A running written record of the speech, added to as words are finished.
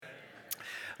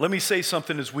let me say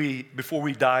something before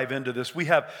we dive into this. We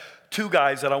have two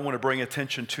guys that I want to bring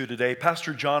attention to today.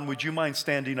 Pastor John, would you mind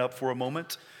standing up for a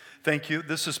moment? Thank you.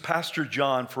 This is Pastor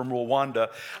John from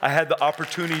Rwanda. I had the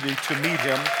opportunity to meet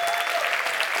him.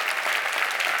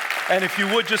 And if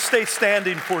you would just stay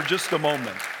standing for just a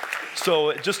moment.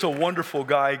 So just a wonderful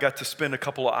guy. I got to spend a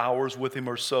couple of hours with him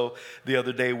or so the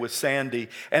other day with Sandy.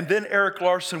 And then Eric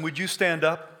Larson, would you stand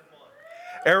up?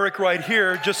 Eric right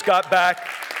here just got back.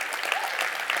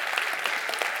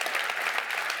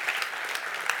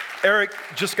 Eric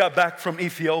just got back from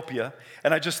Ethiopia,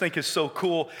 and I just think it's so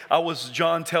cool. I was,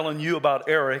 John, telling you about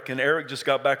Eric, and Eric just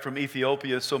got back from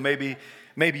Ethiopia, so maybe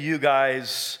you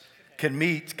guys can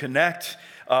meet, connect.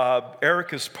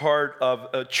 Eric is part of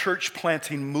a church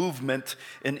planting movement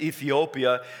in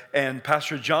Ethiopia, and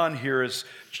Pastor John here is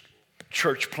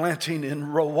church planting in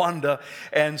Rwanda.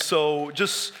 And so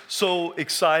just so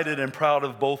excited and proud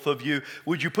of both of you.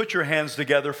 Would you put your hands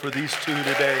together for these two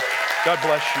today? God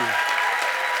bless you.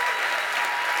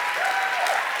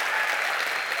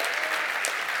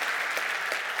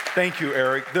 Thank you,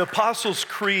 Eric. The Apostles'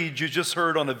 Creed you just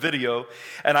heard on the video,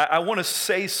 and I want to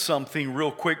say something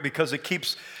real quick because it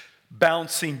keeps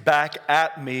bouncing back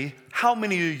at me. How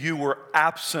many of you were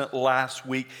absent last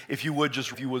week? If you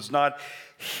was not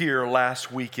here last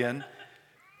weekend.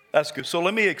 That's good. So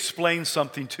let me explain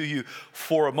something to you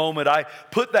for a moment. I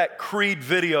put that Creed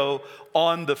video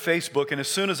on the Facebook, and as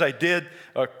soon as I did,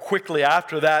 quickly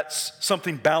after that,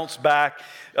 something bounced back.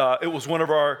 It was one of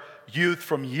our youth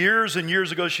from years and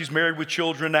years ago. She's married with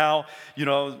children now. You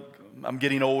know, I'm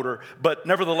getting older. But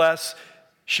nevertheless,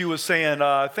 she was saying,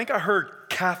 I think I heard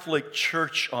Catholic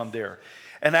Church on there.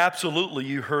 And absolutely,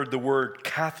 you heard the word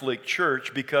Catholic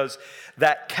Church because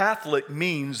that Catholic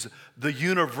means the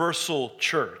universal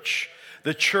church.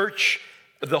 The church,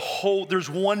 there's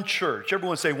one church.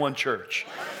 Everyone say one church.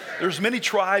 There's many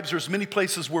tribes, there's many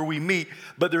places where we meet,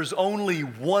 but there's only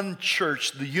one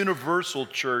church, the universal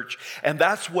church, and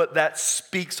that's what that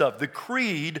speaks of. The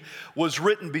Creed was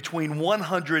written between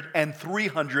 100 and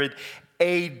 300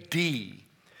 AD.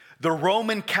 The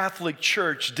Roman Catholic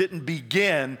Church didn't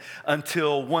begin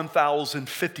until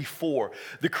 1054.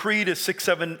 The Creed is 600,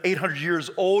 700, 800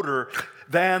 years older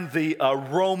than the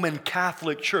Roman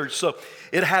Catholic Church. So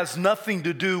it has nothing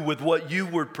to do with what you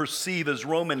would perceive as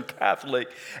Roman Catholic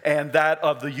and that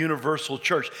of the universal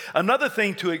church. Another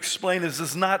thing to explain is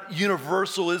it's not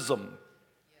universalism.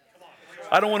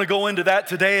 I don't want to go into that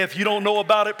today. If you don't know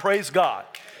about it, praise God.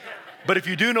 But if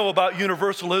you do know about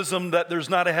universalism, that there's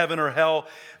not a heaven or hell,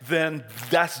 then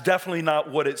that's definitely not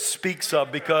what it speaks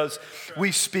of, because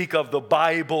we speak of the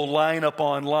Bible line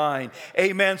upon line.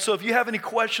 Amen. So if you have any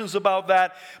questions about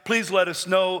that, please let us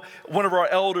know. One of our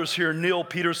elders here, Neil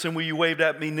Peterson, will you wave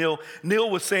at me, Neil? Neil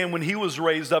was saying when he was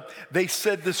raised up, they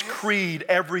said this creed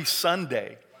every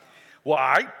Sunday. Well,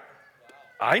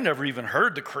 I never even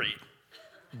heard the creed.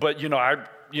 But,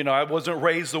 I wasn't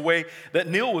raised the way that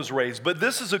Neil was raised. But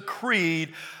this is a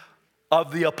creed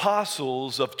of the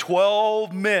apostles, of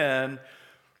 12 men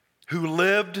who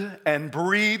lived and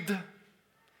breathed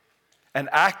and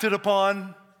acted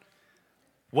upon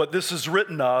what this is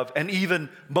written of, and even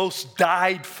most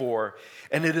died for.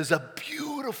 And it is a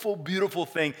beautiful, beautiful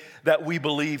thing that we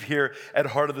believe here at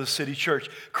Heart of the City Church.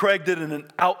 Craig did an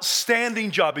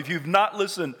outstanding job. If you've not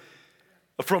listened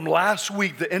from last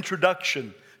week, the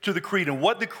introduction to the creed and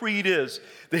what the creed is,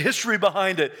 the history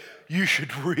behind it, you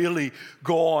should really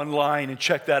go online and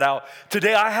check that out.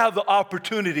 Today I have the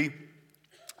opportunity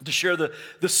to share the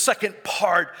second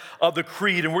part of the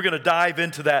creed, and we're going to dive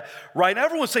into that right now.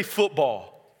 Everyone say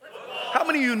football. How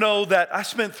many of you know that I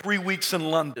spent 3 weeks in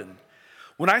London?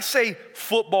 When I say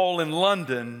football in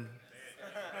London,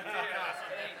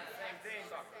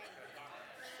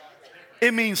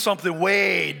 it means something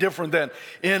way different than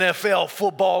NFL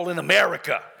football in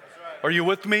America. Are you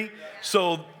with me?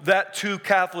 So that to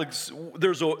Catholics,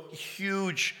 there's a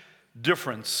huge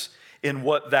difference in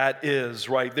what that is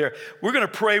right there. We're going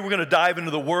to pray. We're going to dive into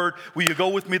the Word. Will you go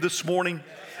with me this morning?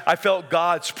 I felt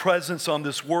God's presence on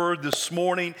this Word this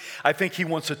morning. I think He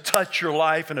wants to touch your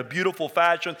life in a beautiful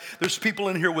fashion. There's people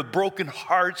in here with broken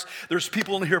hearts. There's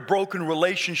people in here broken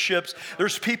relationships.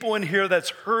 There's people in here that's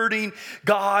hurting.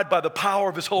 God, by the power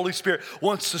of His Holy Spirit,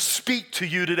 wants to speak to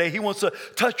you today. He wants to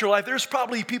touch your life. There's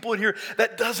probably people in here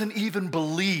that doesn't even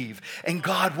believe, and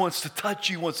God wants to touch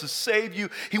you, wants to save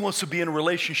you. He wants to be in a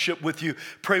relationship with you.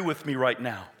 Pray with me right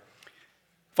now.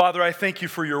 Father, I thank you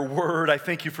for your word. I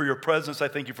thank you for your presence. I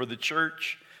thank you for the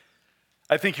church.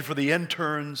 I thank you for the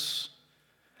interns.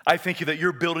 I thank you that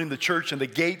you're building the church and the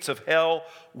gates of hell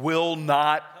will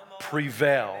not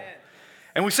prevail.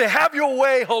 And we say, have your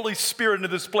way, Holy Spirit, into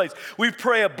this place. We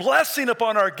pray a blessing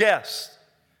upon our guests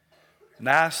and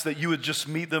ask that you would just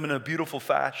meet them in a beautiful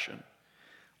fashion.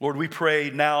 Lord, we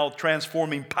pray now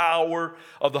transforming power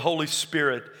of the Holy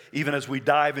Spirit even as we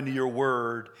dive into your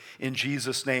word in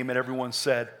Jesus' name. And everyone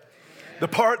said, amen. The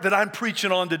part that I'm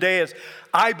preaching on today is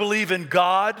I believe in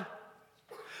God,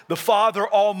 the Father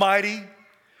Almighty,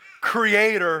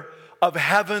 creator of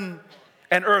heaven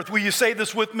and earth. Will you say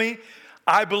this with me?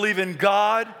 I believe in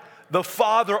God, the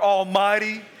Father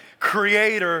Almighty,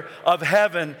 creator of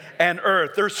heaven and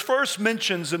earth. There's first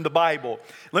mentions in the Bible.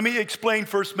 Let me explain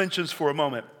first mentions for a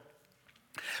moment.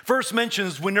 First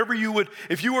mentions,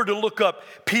 if you were to look up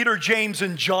Peter, James,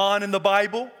 and John in the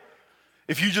Bible,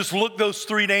 if you just look those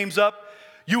three names up,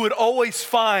 you would always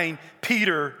find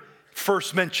Peter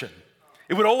first mention.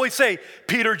 It would always say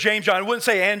Peter, James, John. It wouldn't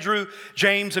say Andrew,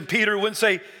 James, and Peter. It wouldn't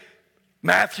say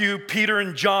Matthew, Peter,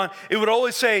 and John. It would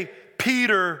always say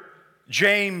Peter,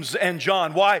 James, and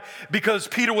John. Why? Because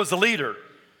Peter was the leader.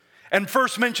 And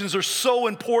first mentions are so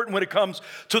important when it comes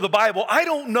to the Bible. I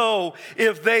don't know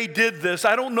if they did this.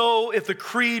 I don't know if the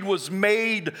creed was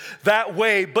made that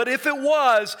way. But if it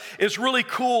was, it's really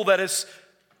cool that it's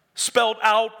spelled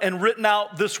out and written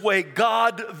out this way.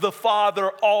 God the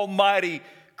Father Almighty,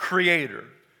 creator.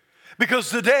 Because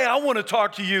today I want to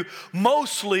talk to you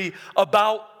mostly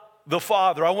about the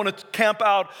Father. I want to camp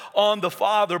out on the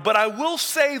Father. But I will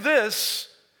say this,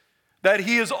 that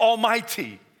he is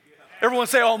almighty. Everyone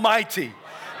say almighty.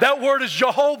 That word is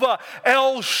Jehovah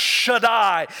El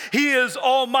Shaddai. He is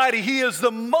almighty. He is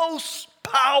the most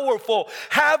powerful,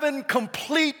 having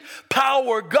complete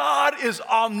power. God is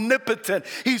omnipotent.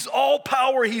 He's all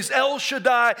power. He's El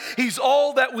Shaddai. He's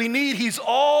all that we need. He's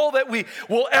all that we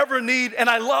will ever need. And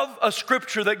I love a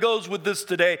scripture that goes with this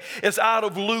today. It's out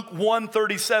of Luke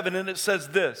 1:37, and it says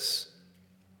this: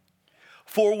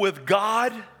 for with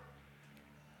God,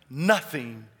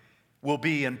 nothing will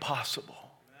be impossible.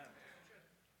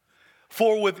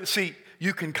 See,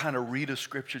 you can kind of read a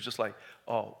scripture just like,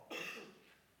 oh,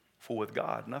 for with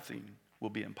God, nothing will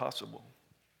be impossible.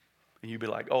 And you'd be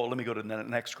like, oh, let me go to the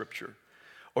next scripture.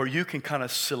 Or you can kind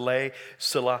of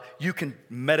Selah, you can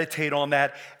meditate on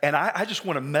that. And I just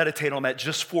want to meditate on that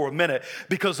just for a minute,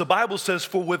 because the Bible says,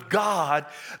 for with God,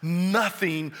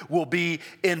 nothing will be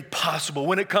impossible.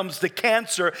 When it comes to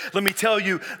cancer, let me tell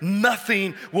you,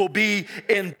 nothing will be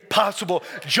impossible.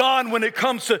 John, when it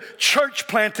comes to church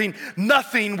planting,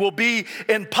 nothing will be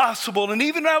impossible. And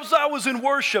even as I was in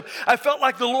worship, I felt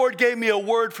like the Lord gave me a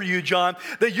word for you, John,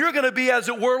 that you're going to be, as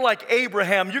it were, like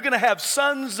Abraham. You're going to have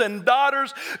sons and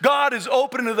daughters. God is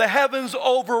opening the heavens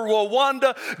over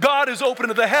Rwanda. God is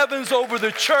opening the heavens over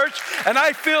the church. And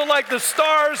I feel like the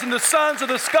stars and the suns of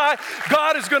the sky,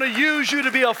 God is going to use you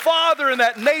to be a father in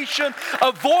that nation,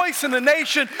 a voice in the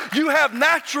nation. You have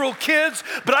natural kids,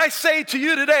 but I say to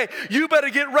you today, you better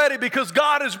get ready, because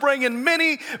God is bringing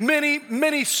many, many,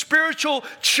 many spiritual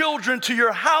children to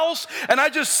your house. And I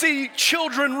just see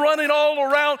children running all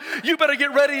around. You better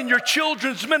get ready in your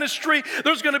children's ministry.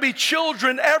 There's going to be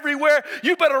children everywhere.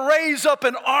 You better raise up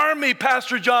an army,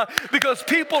 Pastor John, because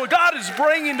God is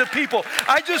bringing to people.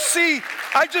 I just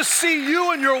see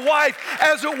you and your wife,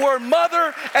 as it were,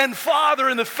 mother and father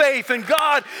in the faith. And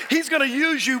God, he's going to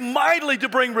use you mightily to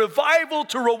bring revival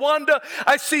to Rwanda.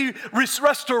 I see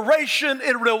restoration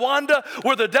in Rwanda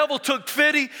where the devil took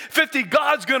 50.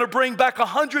 God's going to bring back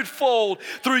 100-fold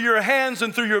through your hands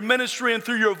and through your ministry and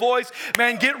through your voice.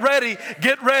 Man, get ready,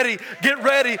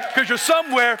 because you're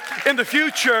somewhere in the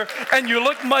future and you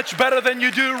look much better than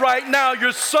you do right now.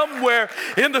 You're somewhere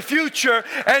in the future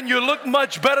and you look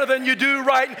much better than you do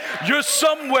right now. You're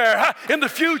somewhere in the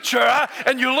future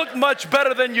and you look much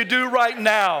better than you do right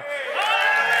now.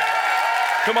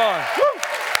 Come on. Woo.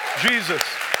 Jesus.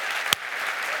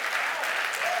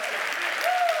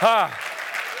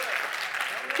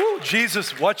 Woo.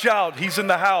 Jesus, watch out. He's in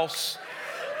the house.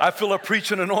 I feel a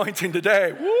preaching anointing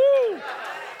today. Woo.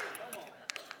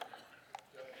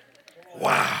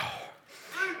 Wow.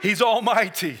 He's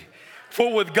almighty.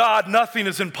 For with God, nothing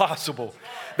is impossible.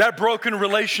 That broken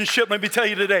relationship, let me tell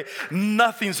you today,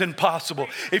 nothing's impossible.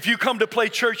 If you come to Play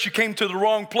Church, you came to the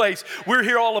wrong place. We're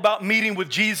here all about meeting with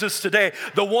Jesus today,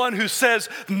 the one who says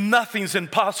nothing's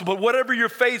impossible. Whatever you're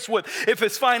faced with, if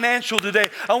it's financial today,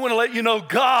 I want to let you know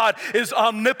God is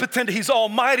omnipotent. He's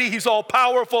almighty. He's all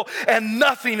powerful, and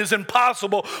nothing is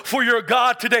impossible for your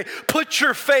God today. Put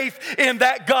your faith in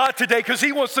that God today, because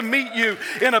he wants to meet you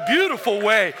in a beautiful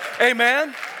way.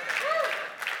 Amen.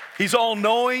 He's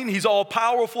all-knowing, he's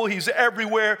all-powerful, he's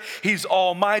everywhere, he's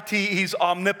almighty, he's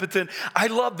omnipotent. I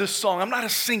love this song. I'm not a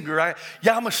singer.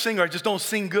 I'm a singer, I just don't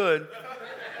sing good.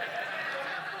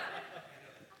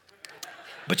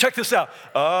 But check this out.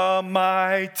 A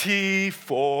mighty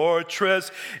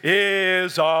fortress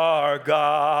is our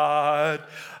God,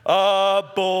 a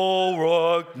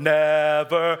bulwark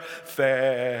never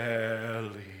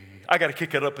failing. I got to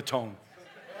kick it up a tone.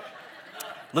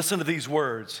 Listen to these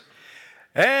words.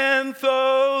 And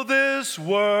though this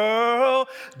world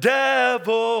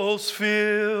devils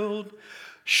filled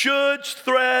should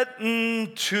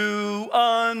threaten to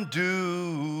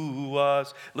undo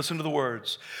us. Listen to the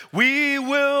words. We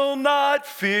will not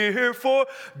fear, for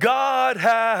God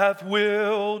hath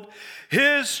willed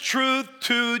His truth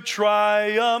to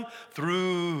triumph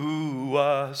through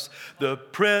us. The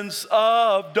prince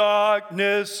of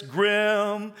darkness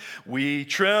grim, we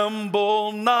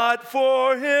tremble not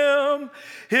for him.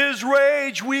 His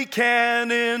rage we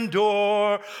can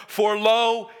endure, for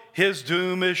lo, his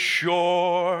doom is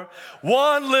sure.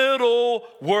 One little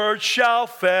word shall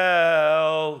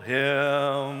fell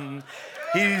him.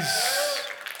 He's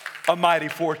a mighty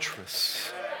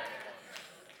fortress.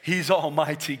 He's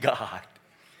Almighty God.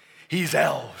 He's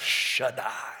El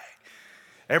Shaddai.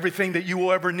 Everything that you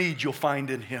will ever need, you'll find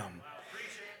in Him.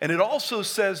 And it also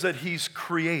says that He's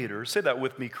creator. Say that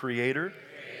with me, creator.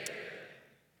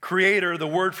 Creator, the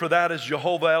word for that is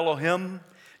Jehovah Elohim.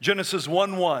 Genesis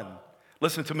 1:1.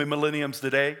 Listen to me, millenniums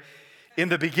today. In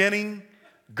the beginning,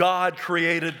 God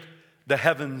created the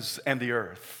heavens and the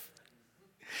earth.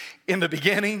 In the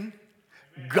beginning,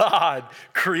 God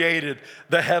created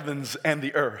the heavens and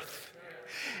the earth.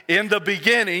 In the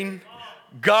beginning,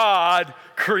 God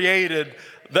created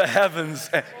the heavens.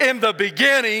 In the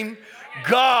beginning,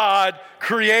 God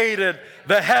created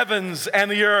the heavens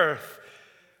and the earth.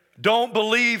 Don't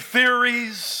believe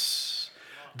theories.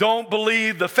 Don't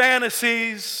believe the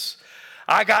fantasies.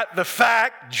 I got the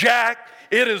fact, Jack.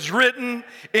 It is written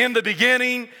in the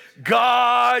beginning,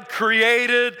 God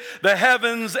created the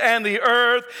heavens and the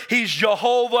earth. He's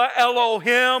Jehovah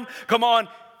Elohim. Come on.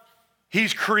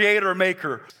 He's creator,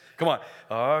 maker. Come on.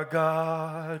 Our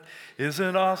God is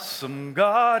an awesome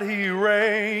God. He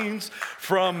reigns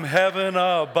from heaven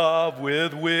above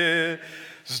with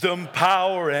wisdom,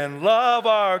 power, and love.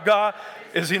 Our God.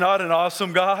 Is He not an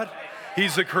awesome God?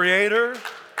 He's the creator.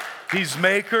 He's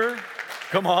maker.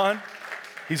 Come on.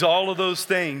 He's all of those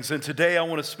things. And today I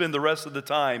want to spend the rest of the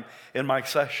time in my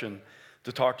session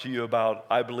to talk to you about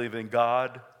I believe in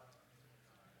God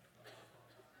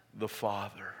the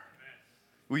Father.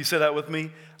 Will you say that with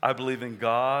me? I believe in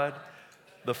God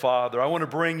the Father. I want to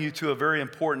bring you to a very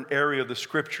important area of the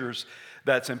scriptures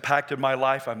that's impacted my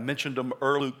life. I mentioned them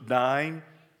earlier, Luke 9,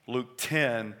 Luke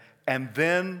 10, and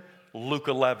then Luke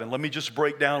 11. Let me just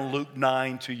break down Luke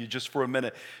 9 to you just for a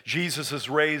minute. Jesus has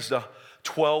raised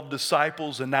 12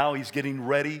 disciples, and now He's getting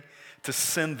ready to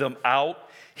send them out.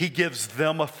 He gives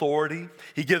them authority.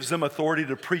 He gives them authority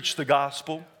to preach the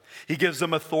gospel. He gives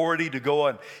them authority to go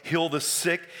and heal the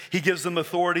sick. He gives them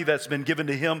authority that's been given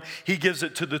to Him. He gives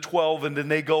it to the 12, and then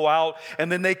they go out,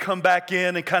 and then they come back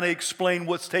in and kind of explain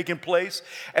what's taking place.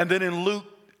 And then in Luke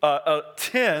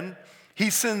 10, He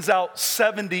sends out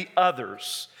 70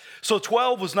 others. So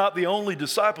 12 was not the only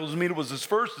disciples. I mean, it was His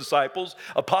first disciples,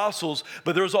 apostles,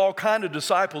 but there's all kind of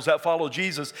disciples that follow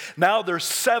Jesus. Now there's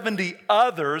 70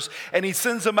 others, and He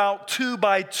sends them out 2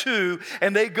 by 2,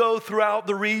 and they go throughout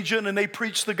the region, and they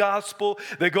preach the gospel.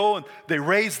 They go and they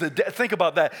raise the dead. Think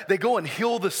about that. They go and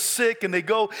heal the sick, and they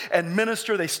go and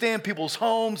minister. They stay in people's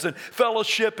homes and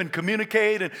fellowship and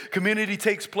communicate, and community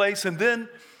takes place. And then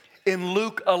in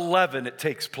Luke 11, it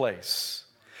takes place.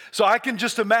 So I can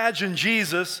just imagine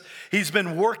Jesus. He's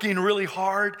been working really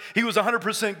hard. He was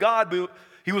 100% God, but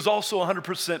He was also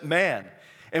 100% man.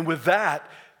 And with that,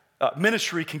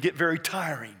 ministry can get very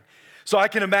tiring. So I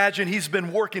can imagine He's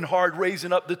been working hard,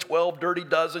 raising up the 12 dirty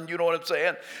dozen, you know what I'm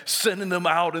saying? Sending them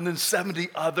out, and then 70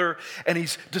 other, and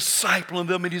He's discipling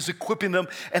them, and He's equipping them,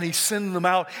 and He's sending them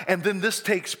out. And then this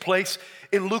takes place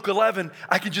in Luke 11.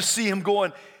 I can just see Him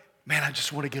going, man, I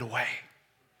just want to get away.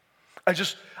 I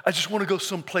just want to go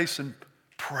someplace and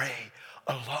pray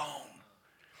alone.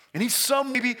 And He's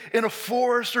maybe in a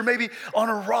forest or maybe on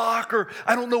a rock, or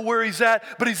I don't know where He's at,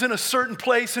 but He's in a certain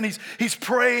place, and he's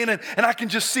praying, and I can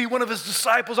just see one of His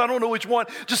disciples, I don't know which one,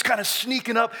 just kind of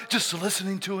sneaking up, just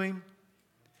listening to Him,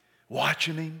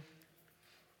 watching Him,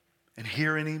 and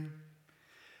hearing Him.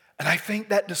 And I think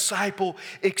that disciple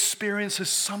experiences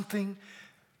something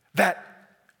that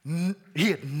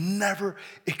he had never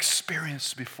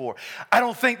experienced before. I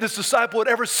don't think this disciple had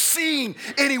ever seen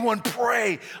anyone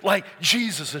pray like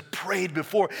Jesus had prayed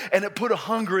before, and it put a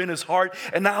hunger in his heart.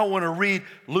 And now I want to read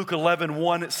Luke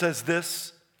 11:1. It says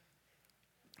this: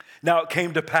 Now it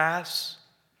came to pass,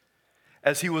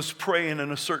 as He was praying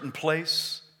in a certain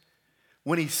place,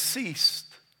 when He ceased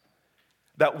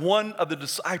that one of the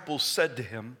disciples said to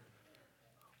him,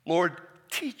 Lord,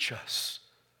 teach us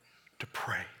to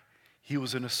pray. He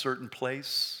was in a certain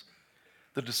place.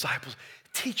 The disciples,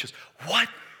 teach us. What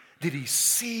did he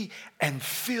see and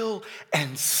feel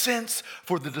and sense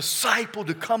for the disciple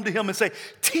to come to him and say,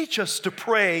 teach us to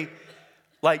pray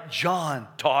like John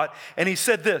taught? And he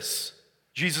said this,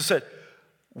 Jesus said,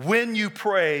 when you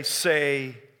pray,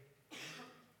 say,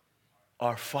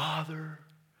 Our Father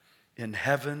in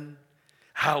heaven,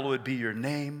 hallowed be your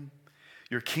name.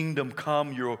 Your kingdom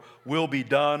come, your will be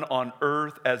done on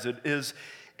earth as it is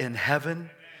in heaven.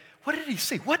 What did he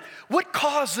see? What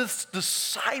caused this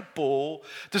disciple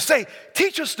to say,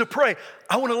 teach us to pray?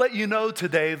 I want to let you know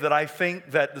today that I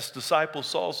think that this disciple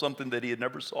saw something that he had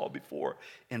never saw before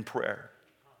in prayer.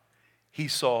 He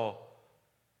saw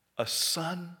a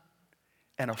son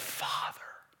and a father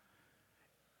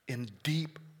in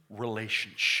deep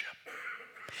relationship.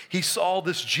 He saw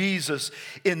this Jesus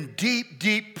in deep,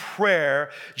 deep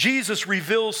prayer. Jesus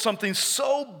reveals something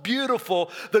so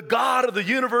beautiful. The God of the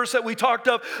universe that we talked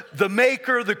of, the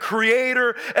maker, the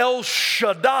creator, El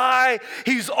Shaddai.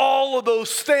 He's all of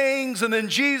those things. And then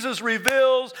Jesus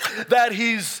reveals that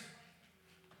he's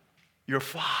your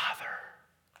Father.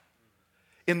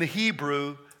 In the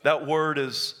Hebrew, that word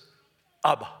is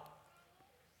Abba.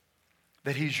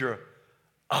 That he's your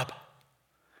Abba.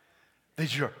 That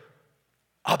he's your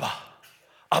Abba,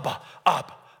 Abba,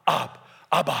 Abba, Abba,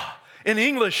 Abba. In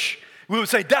English, we would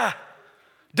say da,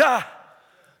 da,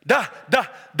 da, da,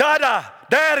 da, da,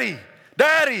 daddy,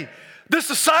 daddy. This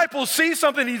disciple sees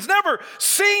something he's never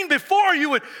seen before.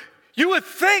 You would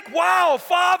think, wow,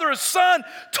 father and son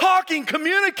talking,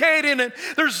 communicating, and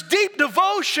there's deep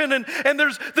devotion and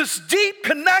there's this deep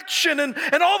connection.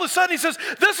 And all of a sudden he says,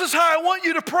 this is how I want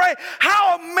you to pray.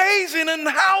 How amazing and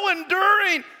how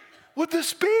enduring would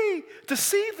this be to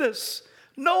see this?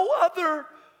 No other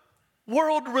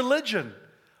world religion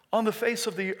on the face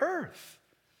of the earth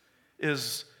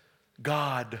is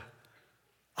God,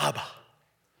 Abba.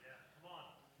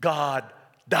 God,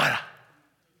 Dada.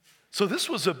 So this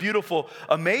was a beautiful,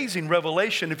 amazing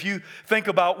revelation. If you think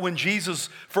about when Jesus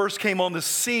first came on the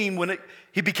scene, when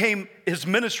he became his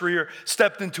ministry or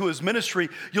stepped into his ministry,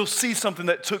 you'll see something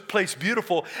that took place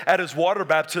beautiful at his water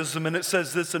baptism. And it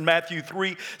says this in Matthew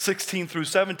 3:16 through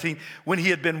 17. When he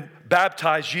had been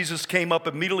baptized, Jesus came up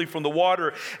immediately from the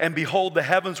water, and behold, the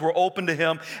heavens were opened to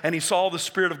him, and he saw the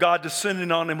Spirit of God descending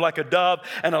on him like a dove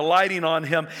and alighting on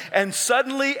him. And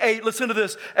suddenly, listen to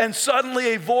this, and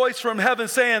suddenly a voice from heaven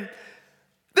saying,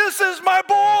 this is my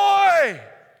boy.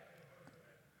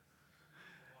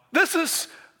 This is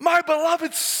my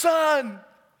beloved son,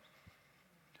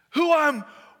 who I'm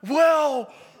well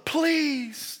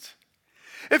pleased.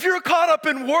 If you're caught up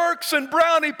in works and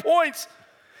brownie points,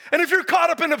 and if you're caught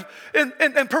up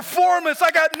in performance,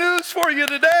 I got news for you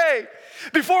today.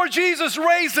 Before Jesus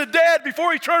raised the dead,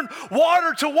 before he turned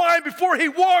water to wine, before he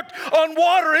walked on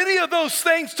water, any of those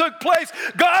things took place,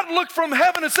 God looked from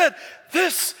heaven and said,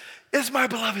 this is my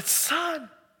beloved son,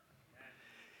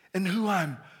 in who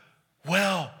I'm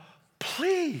well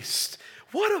pleased.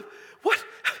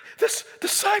 This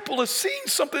disciple has seen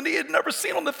something he had never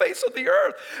seen on the face of the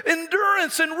earth.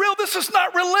 Endurance and real. This is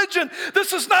not religion.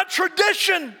 This is not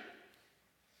tradition.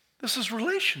 This is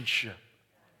relationship.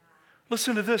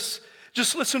 Listen to this.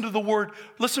 Just listen to the word,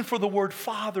 listen for the word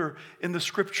Father in the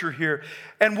scripture here.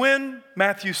 And when,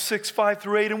 Matthew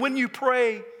 6:5-8, and when you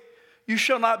pray, you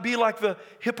shall not be like the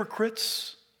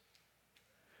hypocrites,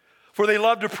 for they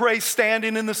love to pray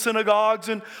standing in the synagogues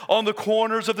and on the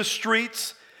corners of the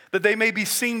streets, that they may be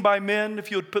seen by men.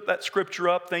 If you would put that scripture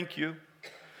up, thank you.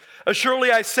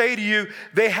 Surely I say to you,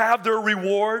 they have their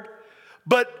reward.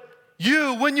 But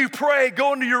you, when you pray,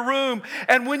 go into your room,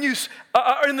 and when you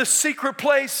are in the secret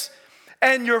place,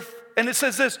 and it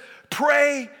says this,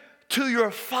 pray to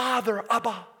your Father,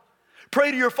 Abba.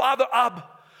 Pray to your Father, Abba,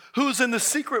 who's in the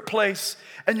secret place,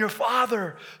 and your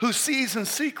Father who sees in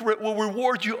secret will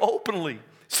reward you openly.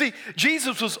 See,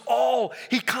 Jesus was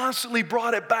he constantly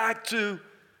brought it back to,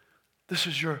 this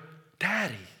is your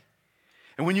daddy.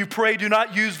 And when you pray, do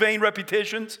not use vain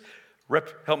repetitions.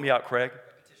 Help me out, Craig.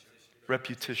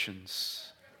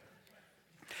 Repetitions.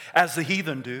 As the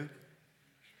heathen do.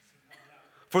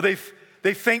 For they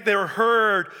think they're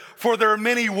heard for their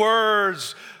many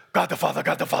words. God the Father,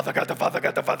 God the Father, God the Father,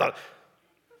 God the Father.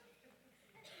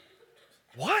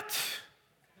 What?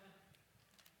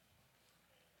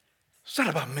 It's not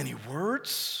about many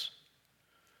words.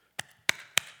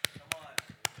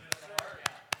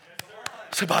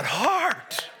 It's about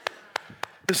heart.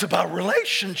 It's about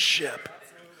relationship.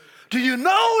 Do you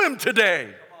know him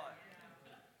today?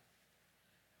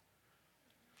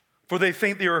 For they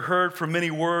think they are heard from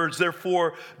many words.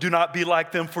 Therefore, do not be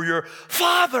like them, for your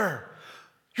Father,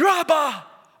 your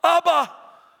Abba,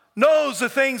 knows the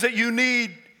things that you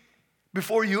need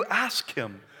before you ask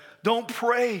him. Don't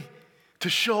pray to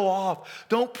show off.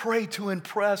 Don't pray to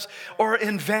impress or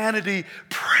in vanity.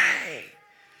 Pray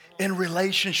in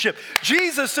relationship.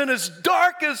 Jesus in his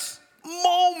darkest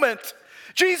moment,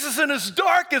 Jesus in his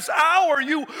darkest hour,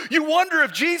 you wonder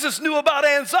if Jesus knew about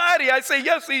anxiety. I say,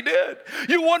 yes, he did.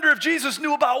 You wonder if Jesus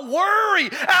knew about worry.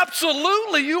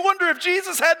 Absolutely. You wonder if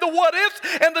Jesus had the what ifs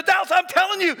and the doubts. I'm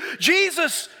telling you,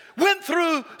 Jesus went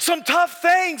through some tough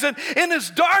things. And in his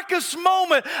darkest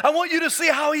moment, I want you to see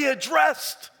how he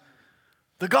addressed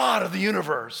the God of the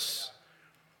universe,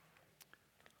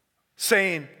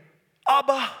 saying,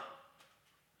 Abba,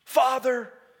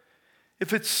 Father,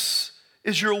 if it's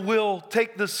your will,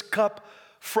 take this cup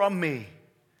from me.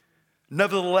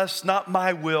 Nevertheless, not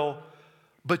my will,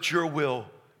 but your will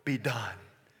be done.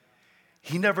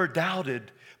 He never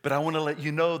doubted, but I want to let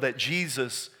you know that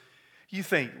Jesus, you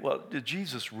think, well, did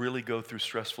Jesus really go through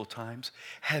stressful times?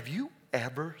 Have you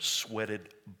ever sweated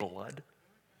blood?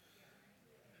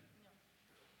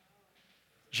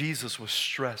 Jesus was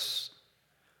stressed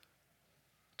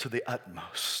to the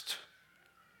utmost.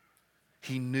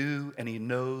 He knew and he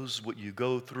knows what you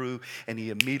go through, and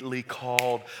he immediately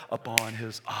called upon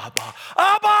his Abba.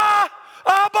 Abba!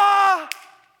 Abba!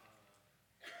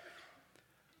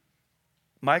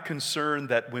 My concern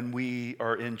that when we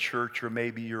are in church, or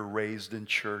maybe you're raised in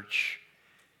church,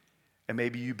 and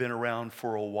maybe you've been around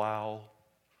for a while,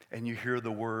 and you hear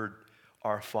the word,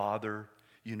 Our Father,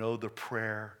 you know the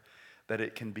prayer, that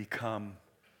it can become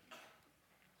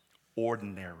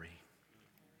ordinary.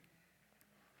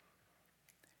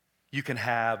 You can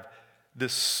have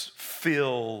this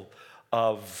feel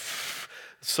of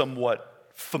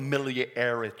somewhat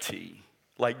familiarity.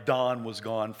 Like Don was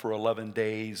gone for 11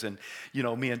 days, and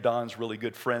me and Don's really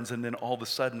good friends, and then all of a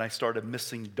sudden I started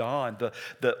missing Don.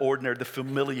 The ordinary, the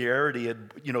familiarity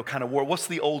had, kind of wore. What's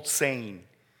the old saying?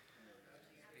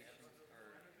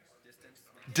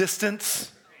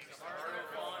 Distance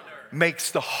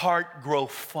makes the heart grow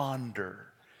fonder.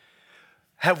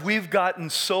 Have we gotten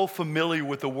so familiar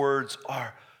with the words,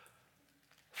 our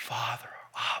Father,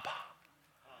 Abba,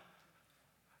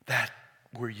 that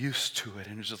we're used to it?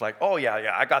 And it's just like, oh,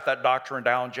 yeah, I got that doctrine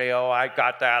down, J.O. I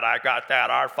got that,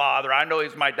 our Father. I know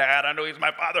he's my dad. I know he's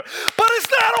my father. But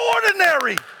it's not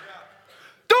ordinary.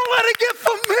 Don't let it get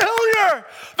familiar.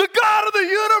 The God of the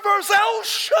universe, El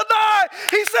Shaddai,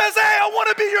 he says, hey, I want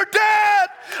to be your dad.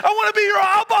 I want to be your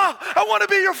Abba. I want to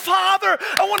be your father.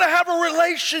 I want to have a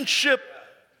relationship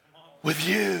with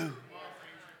you.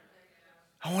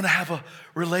 I want to have a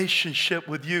relationship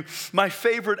with you. My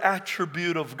favorite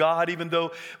attribute of God, even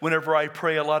though whenever I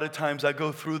pray, a lot of times I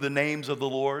go through the names of the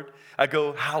Lord. I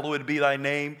go, hallowed be thy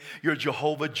name. You're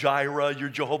Jehovah Jireh. You're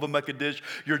Jehovah Mekadesh.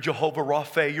 You're Jehovah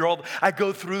Rapha. I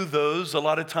go through those a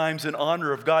lot of times in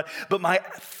honor of God. But my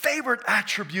favorite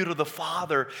attribute of the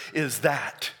Father is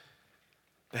that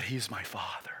he's my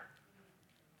Father.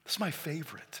 That's my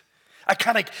favorite. I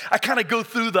kind of go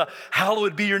through the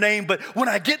hallowed be your name, but when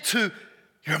I get to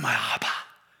you're my Abba.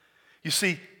 You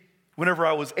see, whenever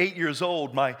I was 8 years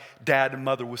old, my dad and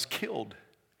mother was killed.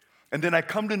 And then I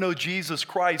come to know Jesus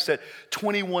Christ at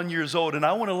 21 years old. And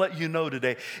I want to let you know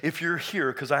today, if you're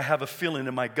here, because I have a feeling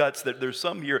in my guts that there's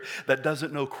some here that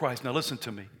doesn't know Christ. Now listen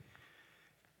to me.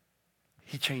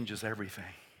 He changes everything.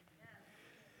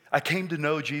 I came to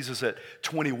know Jesus at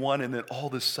 21, and then all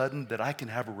of a sudden that I can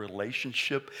have a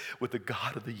relationship with the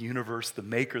God of the universe, the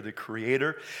maker, the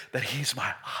creator, that he's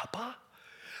my Abba,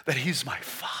 that he's my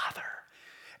Father.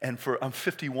 And I'm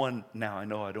 51 now. I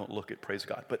know I don't look it, praise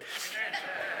God, but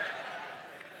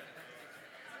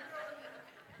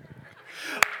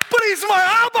he's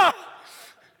my Abba.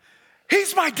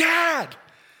 He's my dad.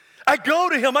 I go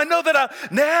to him. I know that I'm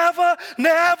never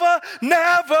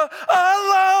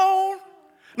alone.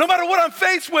 No matter what I'm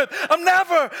faced with, I'm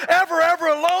never, ever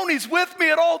alone. He's with me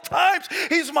at all times.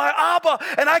 He's my Abba,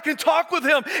 and I can talk with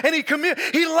him, and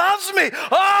he loves me.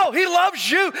 Oh, he loves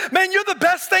you. Man, you're the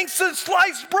best thing since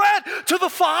sliced bread to the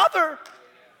Father.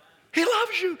 He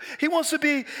loves you. He wants to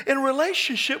be in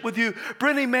relationship with you.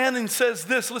 Brittany Manning says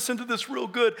this. Listen to this real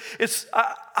good.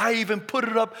 I even put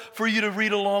it up for you to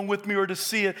read along with me or to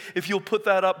see it. If you'll put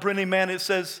that up, Brittany Manning, it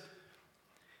says,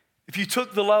 if you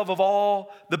took the love of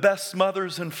all the best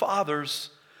mothers and fathers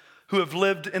who have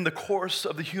lived in the course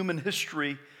of the human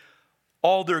history,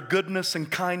 all their goodness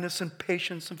and kindness and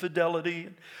patience and fidelity,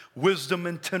 and wisdom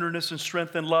and tenderness and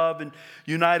strength and love, and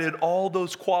united all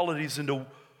those qualities into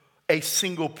a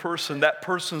single person, that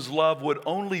person's love would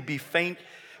only be faint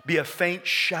be a faint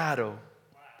shadow.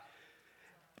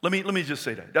 Let me just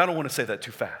say that. I don't want to say that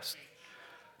too fast.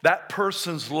 That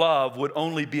person's love would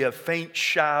only be a faint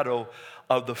shadow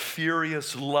of the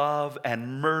furious love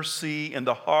and mercy in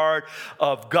the heart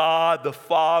of God the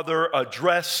Father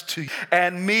addressed to you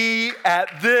and me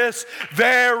at this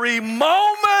very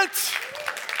moment.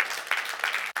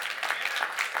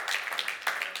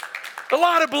 A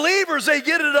lot of believers, they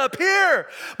get it up here,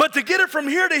 but to get it from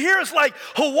here to here is like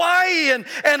Hawaii and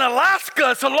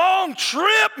Alaska. It's a long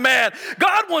trip, man.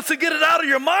 God wants to get it out of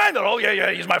your mind. Oh,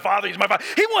 yeah, he's my father, he's my father.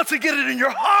 He wants to get it in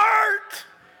your heart.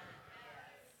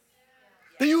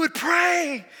 That you would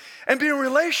pray and be in a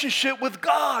relationship with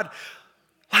God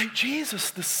like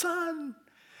Jesus, the Son.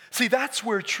 See, that's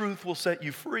where truth will set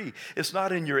you free. It's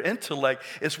not in your intellect.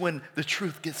 It's when the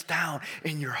truth gets down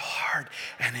in your heart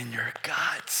and in your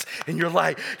guts. And you're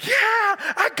like, yeah,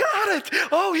 I got it.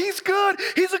 Oh, he's good.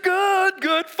 He's a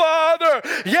good father.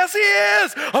 Yes, he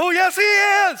is. Oh, yes, he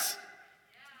is.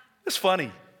 It's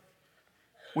funny.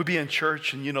 We'd be in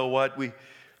church and you know what?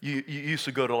 You used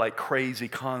to go to like crazy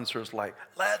concerts like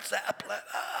Led Zeppelin.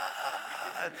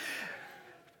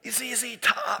 ZZ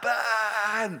Top,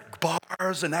 and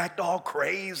bars and act all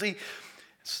crazy.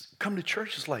 Come to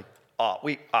church, it's like,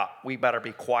 we better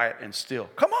be quiet and still.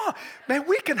 Come on, man,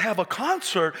 we can have a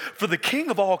concert for the King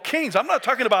of all kings. I'm not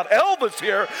talking about Elvis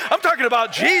here. I'm talking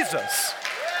about Jesus.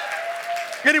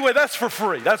 Anyway, that's for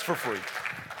free. That's for free.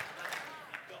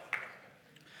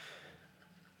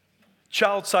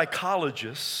 Child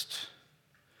psychologist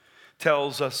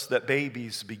tells us that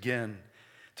babies begin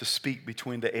to speak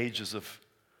between the ages of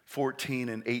 14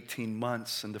 and 18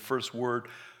 months, and the first word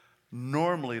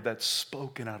normally that's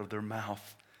spoken out of their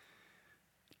mouth,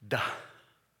 da.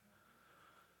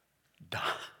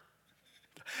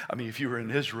 I mean, if you were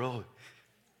in Israel,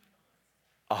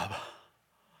 Abba.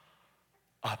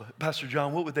 Pastor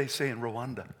John, what would they say in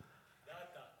Rwanda?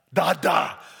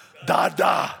 Dada.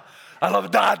 I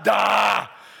love Dada.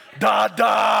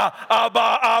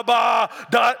 Abba.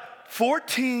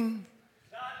 14.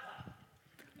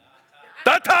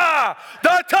 Data.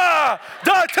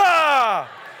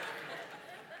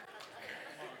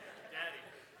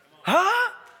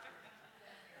 Huh?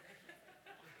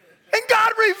 And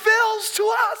God reveals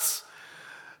to us.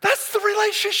 That's the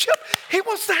relationship he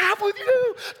wants to have with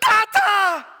you.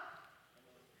 Data.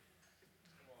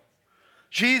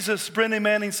 Jesus, Brennan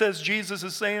Manning says Jesus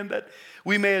is saying that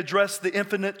we may address the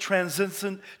infinite,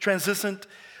 transcendent,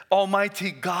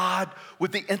 Almighty God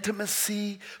with the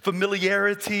intimacy,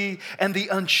 familiarity, and the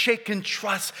unshaken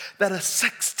trust that a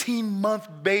 16-month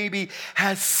baby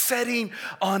has sitting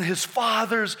on his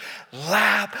father's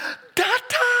lap.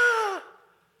 Data!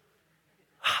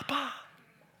 Abba.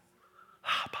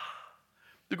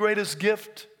 The greatest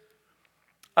gift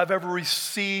I've ever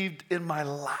received in my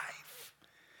life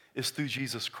is through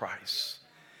Jesus Christ.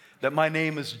 That my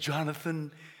name is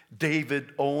Jonathan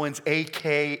David Owens,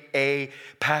 a.k.a.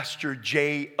 Pastor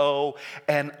J.O.,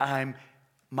 and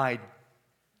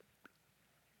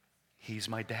he's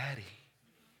my daddy.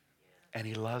 And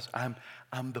he loves, I'm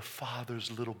the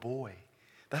Father's little boy.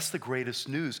 That's the greatest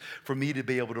news for me to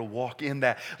be able to walk in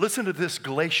that. Listen to this,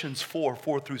 Galatians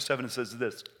 4:4-7, it says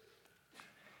this.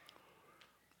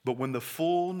 But when the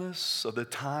fullness of the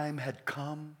time had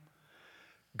come,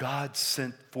 God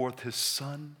sent forth his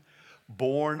Son,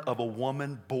 born of a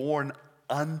woman, born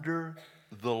under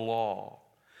the law,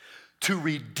 to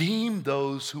redeem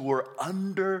those who were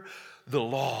under the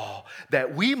law,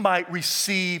 that we might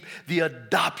receive the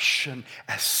adoption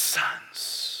as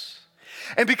sons.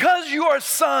 And because you are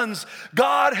sons,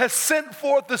 God has sent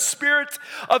forth the Spirit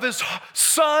of his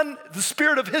Son, the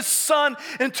Spirit of his Son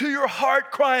into your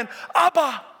heart, crying,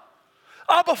 Abba,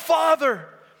 Abba, Father.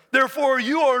 Therefore,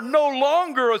 you are no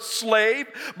longer a slave,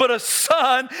 but a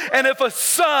son. And if a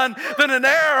son, then an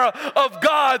heir of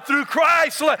God through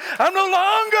Christ. I'm no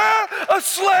longer a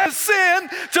slave to sin,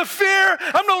 to fear.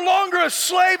 I'm no longer a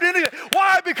slave to anything.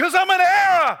 Why? Because I'm an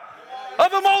heir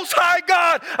of the Most High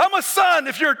God. I'm a son.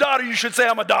 If you're a daughter, you should say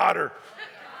I'm a daughter.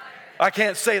 I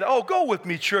can't say that. Oh, go with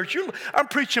me, church. I'm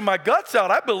preaching my guts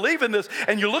out. I believe in this.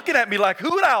 And you're looking at me like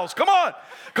hoot owls. Come on.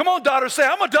 Come on, daughter. Say,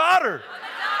 I'm a daughter.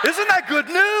 Isn't that good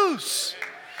news?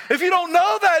 If you don't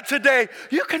know that today,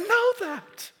 you can know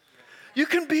that. You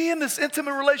can be in this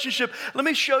intimate relationship. Let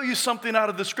me show you something out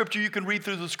of the scripture. You can read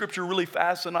through the scripture really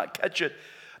fast and not catch it.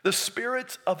 The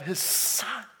Spirit of his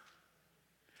Son.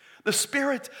 The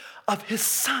Spirit of his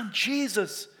Son,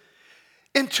 Jesus,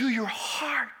 into your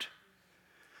heart.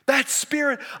 That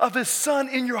Spirit of his Son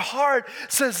in your heart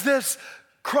says this,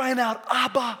 crying out,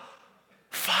 Abba,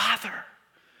 Father.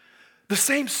 The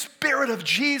same Spirit of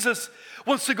Jesus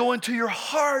wants to go into your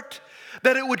heart,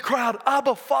 that it would cry out,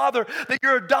 Abba, Father, that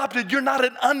you're adopted. You're not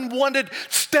an unwanted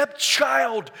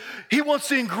stepchild. He wants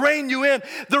to ingrain you in.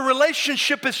 The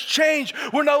relationship has changed.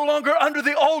 We're no longer under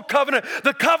the old covenant.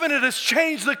 The covenant has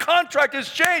changed. The contract has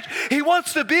changed. He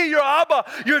wants to be your Abba,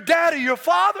 your daddy, your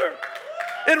father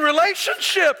in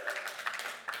relationship.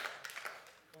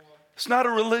 It's not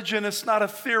a religion, it's not a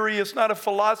theory, it's not a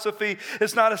philosophy,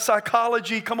 it's not a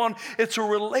psychology. Come on, it's a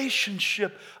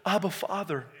relationship. Abba,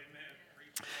 Father.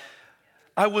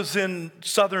 I was in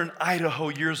southern Idaho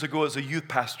years ago as a youth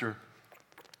pastor.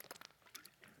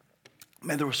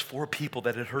 Man, there was 4 people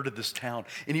that had heard of this town.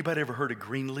 Anybody ever heard of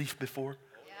Greenleaf before?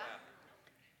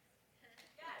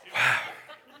 Wow.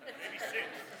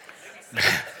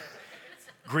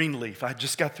 Greenleaf. I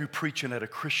just got through preaching at a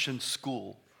Christian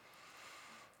school.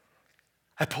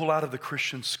 I pull out of the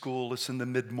Christian school. It's in the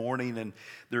mid-morning, and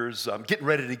there's getting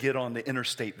ready to get on the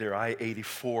interstate there,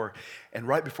 I-84. And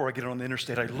right before I get on the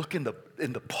interstate, I look in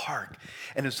the park,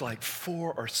 and it's like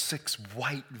 4 or 6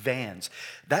 white vans.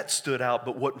 That stood out,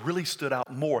 but what really stood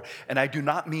out more, and I do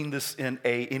not mean this in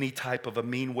any type of a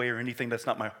mean way or anything. That's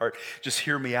not my heart. Just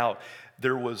hear me out.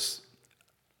 There was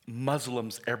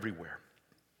Muslims everywhere.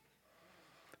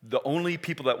 The only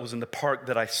people that was in the park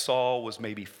that I saw was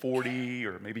maybe 40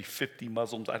 or maybe 50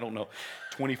 Muslims. I don't know,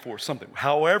 24, something.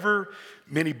 However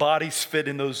many bodies fit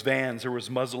in those vans, there was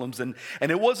Muslims. And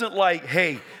it wasn't like,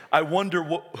 hey, I wonder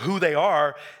who they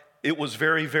are. It was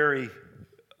very, very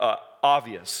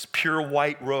obvious. Pure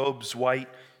white robes, white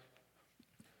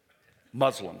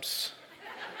Muslims.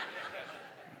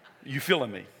 You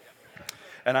feeling me?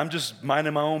 And I'm just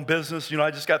minding my own business. You know,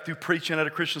 I just got through preaching at a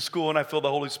Christian school, and I feel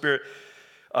the Holy Spirit.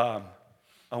 I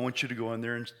want you to go in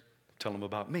there and tell them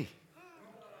about me.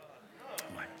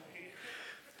 I'm like,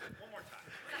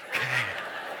 okay.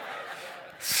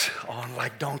 It's on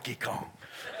like Donkey Kong.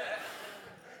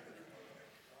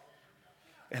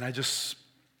 And I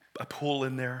pull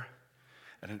in there,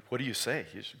 and what do you say?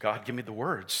 He said, God, give me the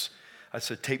words. I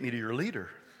said, take me to your leader.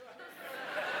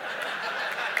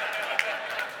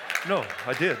 No,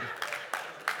 I did.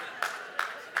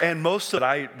 And most that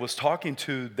I was talking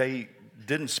to, they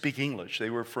didn't speak English.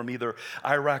 They were from either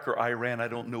Iraq or Iran. I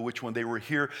don't know which one. They were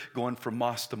here going from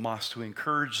mosque to mosque to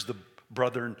encourage the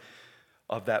brethren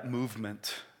of that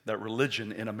movement, that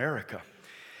religion in America.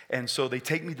 And so they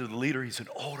take me to the leader. He's an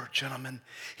older gentleman.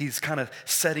 He's kind of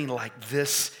sitting like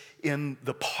this in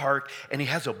the park, and he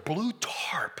has a blue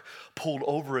tarp pulled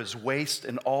over his waist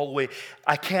and all the way.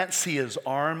 I can't see his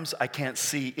arms. I can't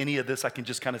see any of this. I can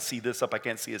just kind of see this up. I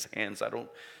can't see his hands.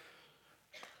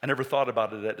 I never thought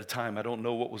about it at the time. I don't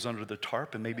know what was under the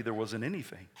tarp, and maybe there wasn't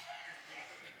anything.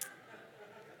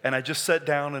 And I just sat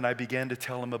down and I began to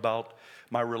tell him about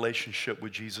my relationship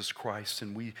with Jesus Christ,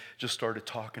 and we just started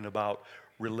talking about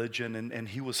religion, and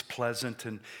he was pleasant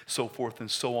and so forth and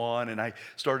so on. And I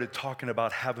started talking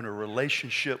about having a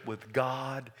relationship with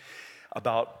God.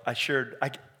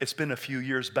 It's been a few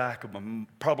years back,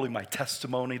 probably my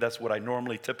testimony. That's what I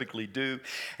normally typically do.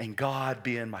 And God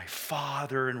being my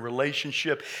Father in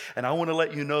relationship. And I want to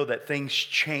let you know that things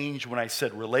changed when I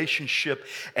said relationship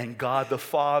and God the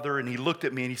Father. And he looked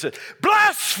at me and he said,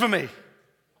 blasphemy. I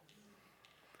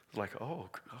was like, oh,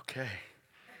 okay.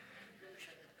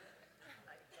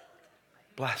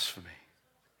 Blasphemy.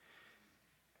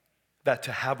 That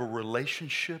to have a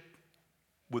relationship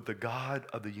with the God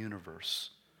of the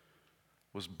universe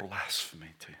was blasphemy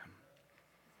to him.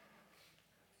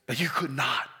 That you could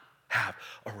not have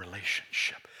a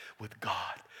relationship with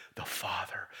God, the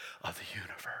Father of the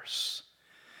universe.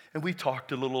 And we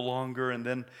talked a little longer, and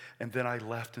then I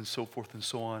left and so forth and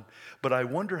so on. But I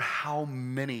wonder how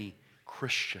many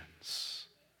Christians,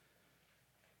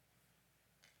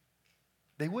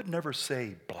 they would never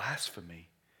say blasphemy,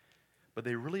 but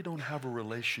they really don't have a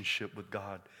relationship with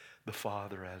God the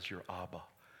Father as your Abba,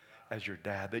 as your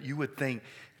dad. That you would think,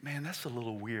 man, that's a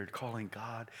little weird, calling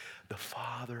God the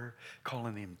Father,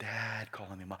 calling him Dad,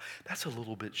 calling him Mom. That's a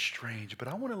little bit strange, but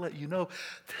I want to let you know,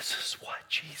 this is what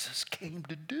Jesus came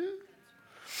to do.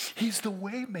 He's the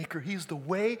way maker. He's the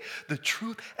way, the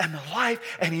truth, and the life.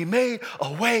 And he made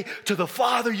a way to the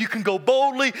Father. You can go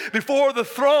boldly before the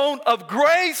throne of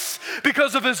grace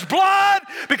because of his blood,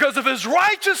 because of his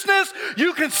righteousness.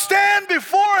 You can stand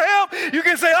before him. You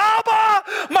can say, Abba,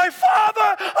 my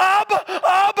Father, Abba,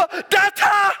 Abba,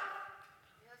 Data.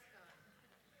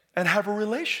 And have a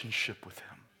relationship with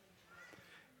him.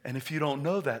 And if you don't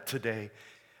know that today,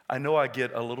 I know I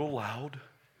get a little loud.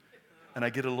 And I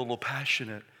get a little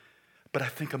passionate, but I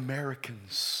think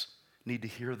Americans need to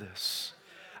hear this.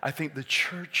 I think the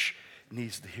church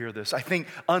needs to hear this. I think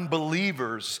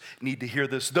unbelievers need to hear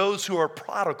this. Those who are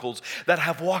prodigals that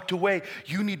have walked away,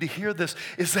 you need to hear this,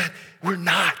 is that we're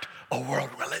not a world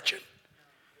religion.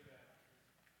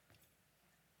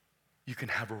 You can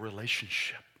have a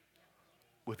relationship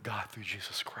with God through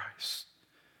Jesus Christ.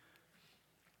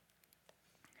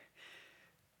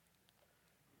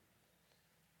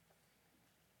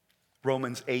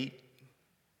 Romans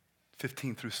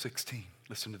 8:15 through 16.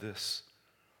 Listen to this.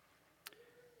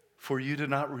 For you did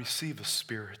not receive a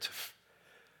spirit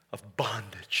of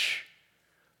bondage,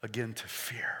 again to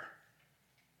fear,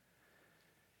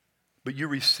 but you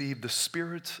received the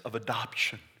spirit of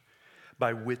adoption,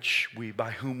 by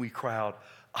whom we cry out,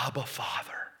 Abba,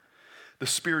 Father. The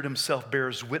Spirit himself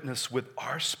bears witness with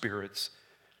our spirits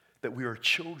that we are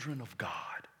children of God.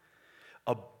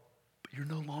 You're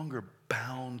no longer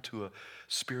bound to a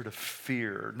spirit of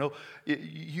fear. No,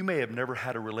 you may have never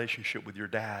had a relationship with your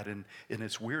dad, and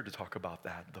it's weird to talk about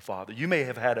that, the father. You may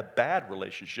have had a bad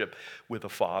relationship with a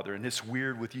father, and it's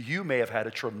weird with you. You may have had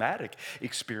a traumatic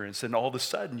experience, and all of a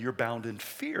sudden you're bound in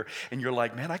fear, and you're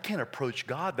like, man, I can't approach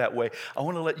God that way. I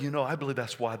want to let you know, I believe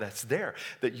that's why that's there,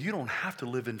 that you don't have to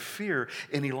live in fear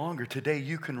any longer. Today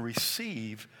you can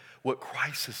receive what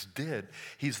Christ has did.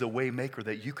 He's the way maker,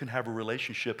 that you can have a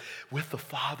relationship with the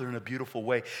Father in a beautiful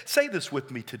way. Say this with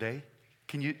me today.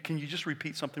 Can you just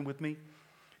repeat something with me?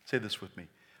 Say this with me.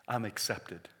 I'm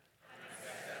accepted.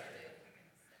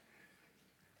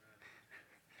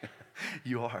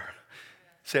 You are.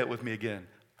 Say it with me again.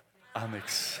 I'm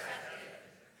accepted.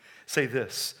 Say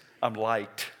this. I'm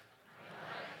liked.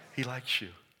 He likes you.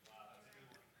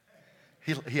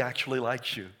 He actually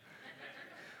likes you.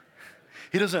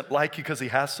 He doesn't like you because he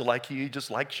has to like you. He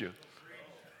just likes you.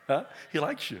 Huh? He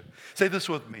likes you. Say this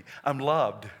with me. I'm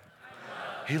loved.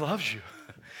 He loves you.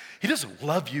 He doesn't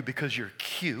love you because you're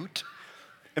cute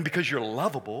and because you're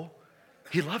lovable.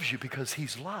 He loves you because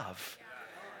he's love.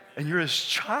 And you're his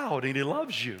child and he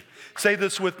loves you. Say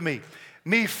this with me.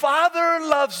 Me Father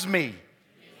loves me.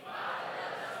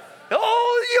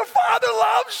 Oh, your Father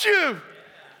loves you.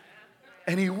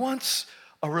 And he wants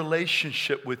a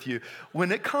relationship with you.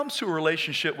 When it comes to a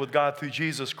relationship with God through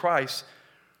Jesus Christ,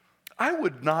 I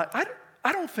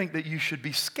don't think that you should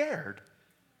be scared.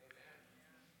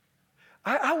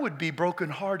 I would be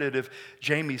brokenhearted if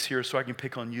Jamie's here, so I can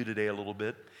pick on you today a little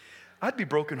bit. I'd be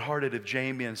brokenhearted if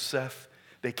Jamie and Seth,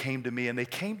 they came to me, and they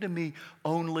came to me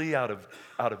only out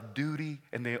of duty,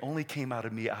 and they only came out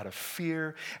of me out of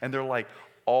fear, and they're like,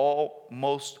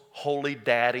 almost holy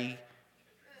daddy,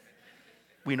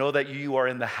 we know that you are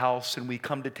in the house and we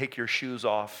come to take your shoes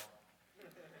off.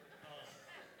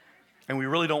 And we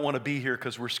really don't want to be here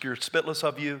because we're scared spitless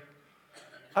of you.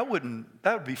 That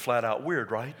would be flat out weird,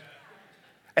 right?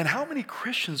 And how many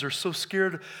Christians are so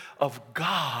scared of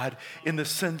God in the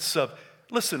sense of,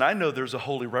 listen, I know there's a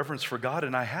holy reverence for God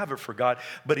and I have it for God,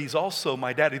 but he's also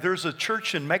my daddy. There's a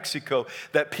church in Mexico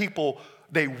that people,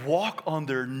 they walk on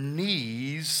their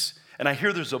knees. And I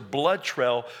hear there's a blood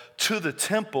trail to the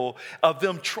temple of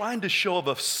them trying to show of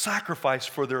a sacrifice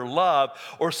for their love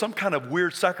or some kind of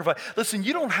weird sacrifice. Listen,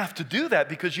 you don't have to do that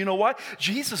because you know what?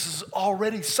 Jesus has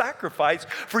already sacrificed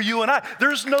for you and I.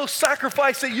 There's no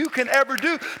sacrifice that you can ever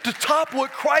do to top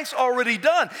what Christ already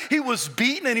done. He was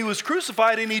beaten and he was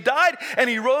crucified and he died and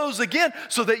he rose again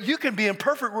so that you can be in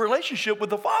perfect relationship with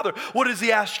the Father. What does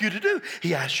he ask you to do?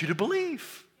 He asks you to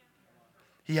believe.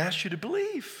 He asks you to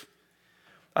believe.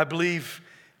 I believe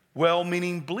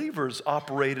well-meaning believers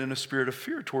operate in a spirit of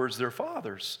fear towards their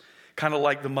fathers, kind of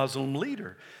like the Muslim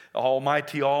leader,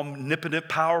 almighty, omnipotent,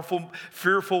 powerful,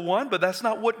 fearful one, but that's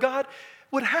not what God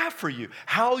would have for you.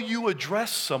 How you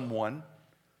address someone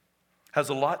has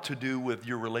a lot to do with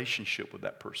your relationship with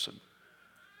that person.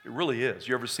 It really is.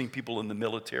 You ever seen people in the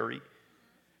military,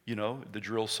 you know, the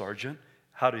drill sergeant?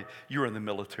 You're in the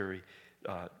military,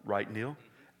 right, Neil?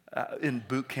 In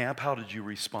boot camp, how did you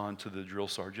respond to the drill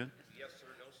sergeant? Yes, sir,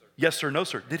 no, sir. Yes, sir, no,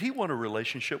 sir. Did he want a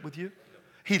relationship with you? No.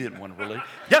 He didn't want a relationship.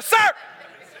 Yes, sir.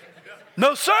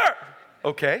 No, sir.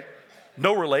 Okay.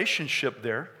 No relationship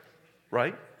there,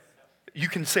 right? You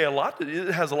can say a lot.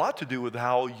 It has a lot to do with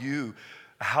how you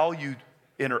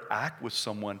interact with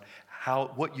someone,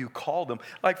 what you call them.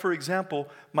 Like, for example,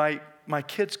 my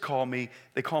kids they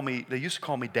used to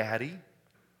call me daddy,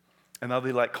 and now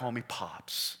they call me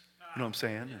pops. You know what I'm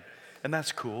saying? And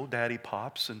that's cool, daddy,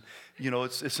 pops, and you know,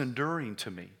 it's enduring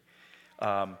to me.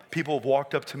 People have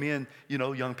walked up to me and, you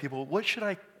know, young people, what should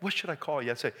I call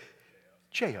you? I'd say,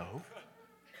 J.O.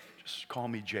 Just call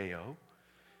me J.O.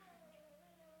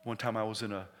 One time I was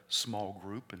in a small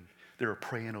group and they were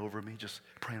praying over me, just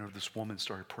praying over this woman,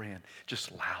 started praying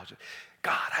just loud.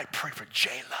 God, I pray for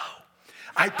J-Lo.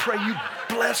 I pray you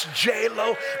bless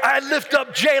J-Lo. I lift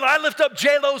up J-Lo. I lift up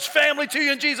J-Lo's family to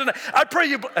you in Jesus' name. I pray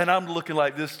you. And I'm looking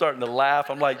like this, starting to laugh.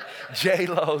 I'm like,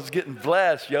 J-Lo's getting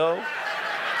blessed, yo.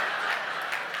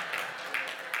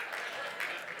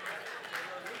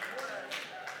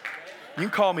 You can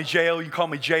call me J-O, you can call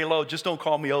me J-Lo. Just don't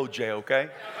call me OJ, okay?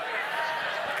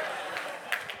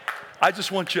 I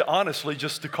just want you, honestly,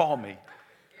 just to call me,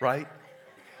 right?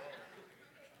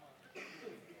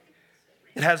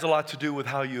 It has a lot to do with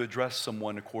how you address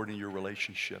someone according to your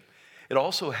relationship. It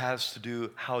also has to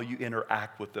do how you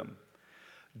interact with them.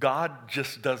 God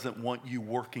just doesn't want you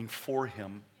working for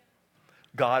him.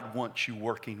 God wants you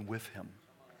working with him.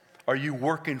 Are you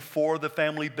working for the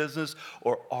family business,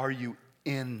 or are you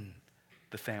in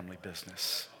the family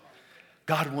business?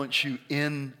 God wants you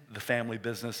in the family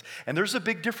business. And there's a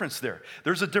big difference there.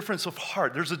 There's a difference of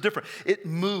heart. It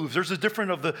moves. There's a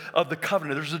difference of the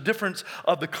covenant. There's a difference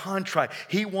of the contract.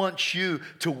 He wants you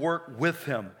to work with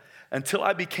him. Until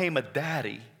I became a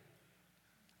daddy,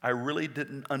 I really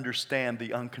didn't understand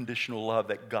the unconditional love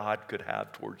that God could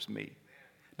have towards me.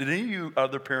 Did any of you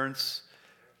other parents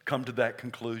come to that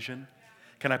conclusion?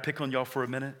 Can I pick on y'all for a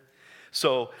minute?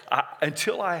 So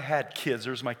until I had kids,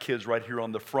 there's my kids right here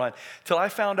on the front, till I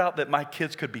found out that my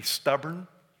kids could be stubborn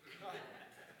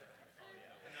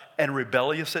and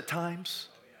rebellious at times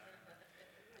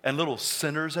and little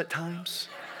sinners at times.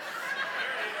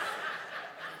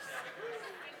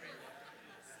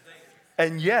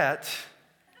 And yet,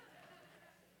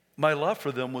 my love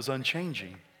for them was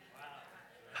unchanging.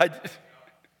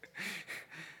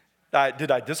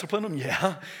 Did I discipline them?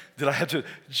 Yeah. Did I have to,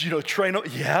 train them?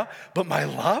 Yeah. But my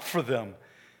love for them,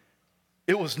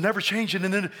 it was never changing.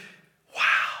 And then, wow,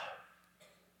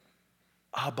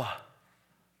 Abba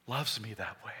loves me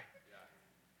that way.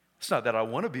 It's not that I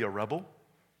want to be a rebel,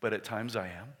 but at times I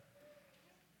am.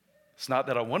 It's not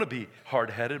that I want to be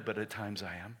hard-headed, but at times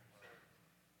I am.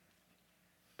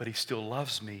 But he still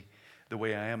loves me the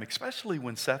way I am, especially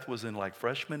when Seth was in like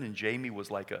freshman and Jamie was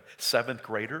like a 7th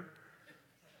grader.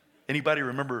 Anybody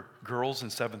remember girls in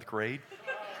 7th grade?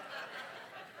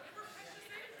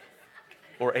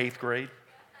 Or 8th grade?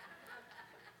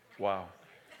 Wow.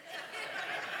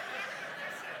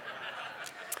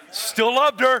 Still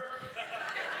loved her.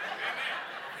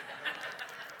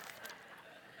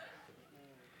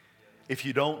 If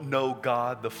you don't know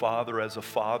God the Father as a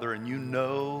father, and you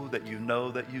know that you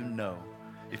know that you know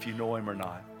if you know him or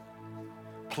not,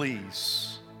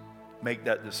 please make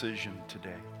that decision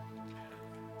today.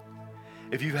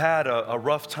 If you've had a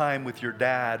rough time with your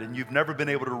dad and you've never been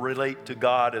able to relate to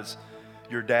God as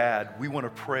your dad, we want to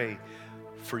pray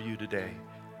for you today.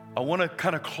 I want to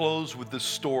kind of close with this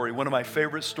story. One of my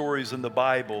favorite stories in the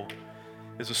Bible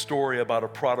is a story about a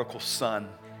prodigal son.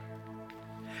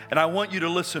 And I want you to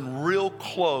listen real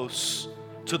close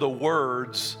to the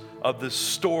words of this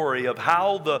story of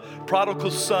how the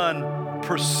prodigal son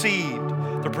perceived,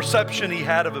 the perception he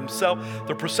had of himself,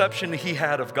 the perception he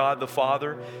had of God the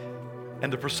Father,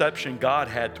 and the perception God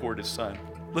had toward his son.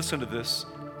 Listen to this.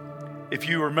 If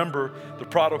you remember, the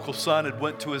prodigal son had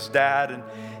went to his dad and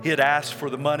he had asked for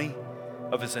the money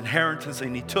of his inheritance,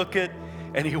 and he took it,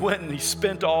 and he went and he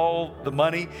spent all the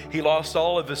money. He lost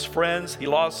all of his friends. He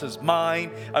lost his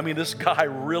mind. I mean, this guy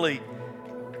really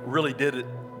did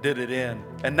it in.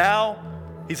 And now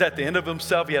he's at the end of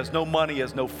himself. He has no money. He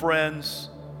has no friends.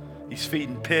 He's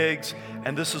feeding pigs.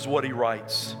 And this is what he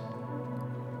writes.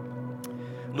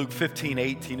 Luke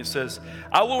 15:18, it says,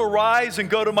 I will arise and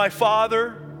go to my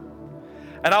father,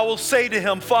 and I will say to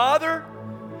him, Father,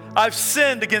 I've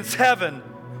sinned against heaven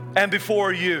and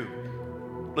before you.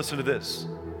 Listen to this.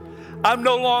 I'm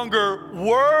no longer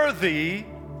worthy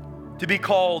to be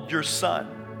called your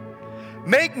son.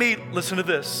 Make me, listen to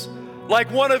this,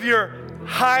 like one of your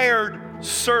hired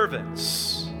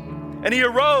servants. And he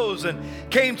arose and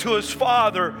came to his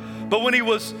father, but when he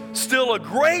was still a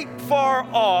great far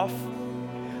off,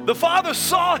 the father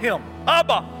saw him.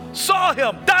 Abba saw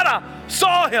him. Dada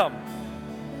saw him.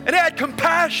 And he had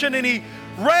compassion, and he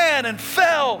ran and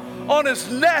fell on his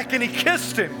neck and he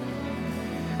kissed him.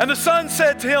 And the son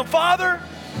said to him, Father,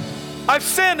 I've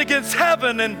sinned against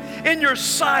heaven and in your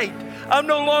sight. I'm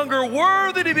no longer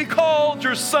worthy to be called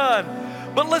your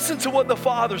son. But listen to what the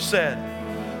father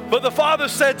said. But the father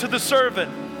said to the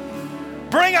servant,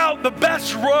 bring out the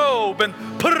best robe and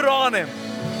put it on him.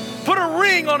 Put a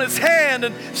ring on his hand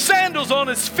and sandals on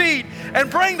his feet,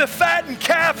 and bring the fattened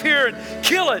calf here and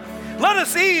kill it. Let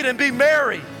us eat and be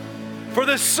merry. For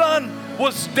this son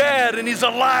was dead and he's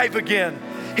alive again.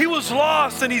 He was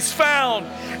lost and he's found.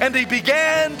 And they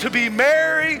began to be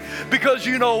merry because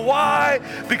you know why?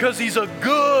 Because he's a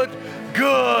good,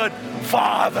 good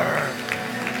father.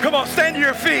 Come on, stand to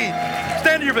your feet.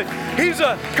 Stand to your feet.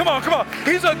 Come on.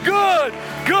 He's a good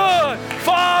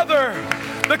Father.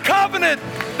 The covenant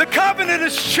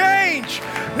has changed.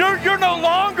 You're no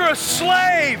longer a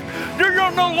slave.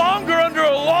 You're no longer under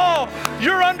a law.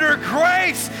 You're under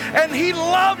grace, and He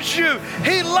loves you.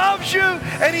 He loves you,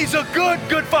 and He's a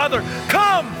good Father.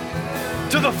 Come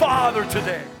to the Father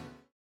today.